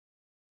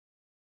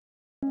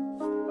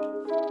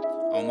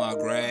On my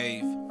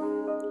grave,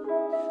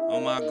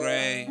 on my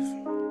grave,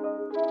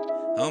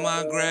 on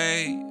my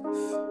grave,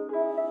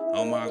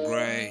 on my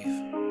grave,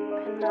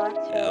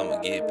 yeah, I'ma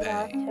get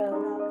paid.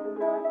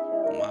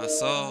 On my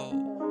soul,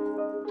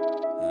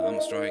 I'ma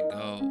strike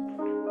gold.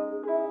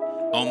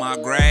 On my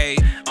grave,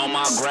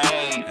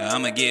 yeah,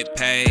 I'ma get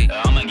paid.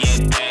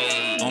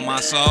 On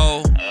my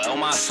soul,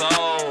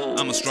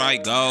 I'ma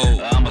strike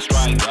gold.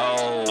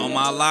 On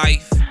my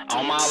life,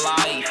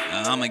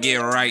 I'ma get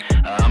right.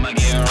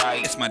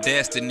 It's my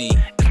destiny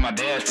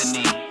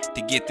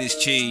to get this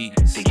cheese.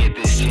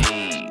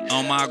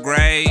 On my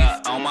grave,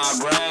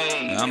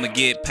 I'ma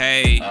get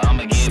paid.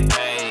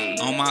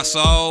 On my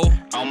soul,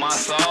 I'ma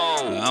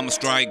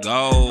strike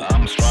gold.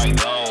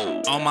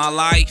 On my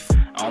life,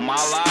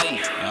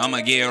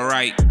 I'ma get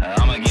right.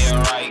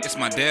 It's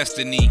my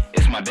destiny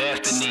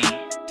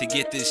to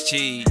get this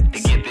cheese.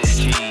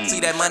 See,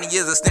 that money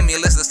is a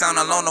stimulus. The sound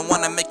alone don't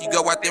wanna make you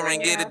go out there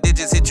and get the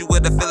digits. Hit you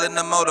with a feeling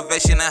of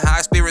motivation and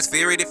high spirits.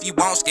 Fear it if you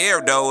won't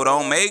scare though.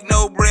 Don't make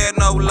no bread,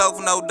 no loaf,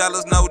 no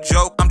dollars, no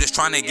joke. I'm just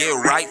trying to get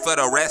right for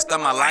the rest of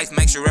my life.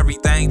 Make sure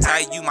everything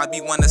tight. You might be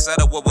one to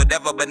settle with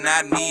whatever, but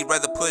not me.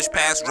 Rather push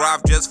past,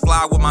 drive, just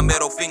fly with my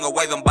middle finger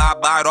waving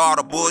bye-bye to all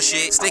the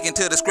bullshit. Sticking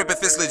to the script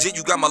if it's legit.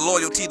 You got my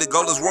loyalty. The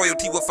goal is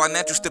royalty with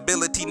financial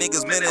stability.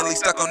 Niggas mentally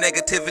stuck on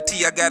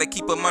negativity. I gotta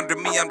keep them under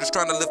me. I'm just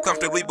trying to live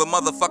comfortably, but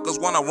motherfuckers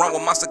wanna run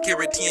with my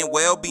security and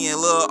well-being. A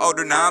little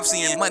older now, I'm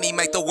seeing money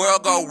make the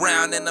world go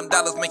round, and them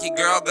dollars make your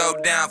girl go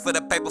down. For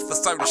the paper for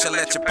certain, she'll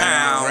let you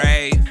pound.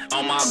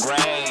 On my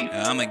grave,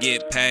 I'ma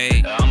get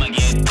paid.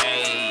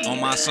 On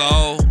my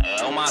soul,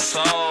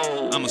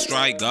 I'ma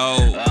strike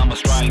gold.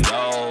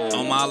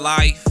 On my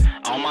life,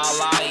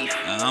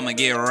 I'ma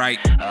get right.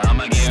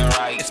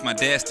 It's my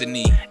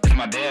destiny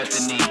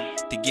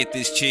to get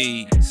this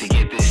cheese.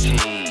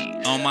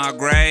 On my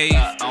grave,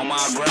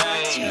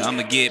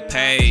 I'ma get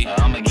paid.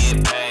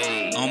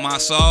 On my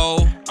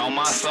soul,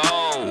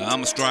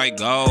 I'ma strike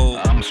gold.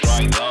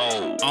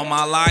 On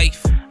my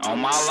life,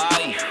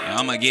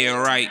 I'ma get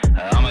right.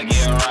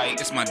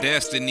 It's my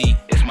destiny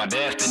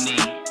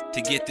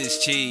to get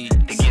this cheese.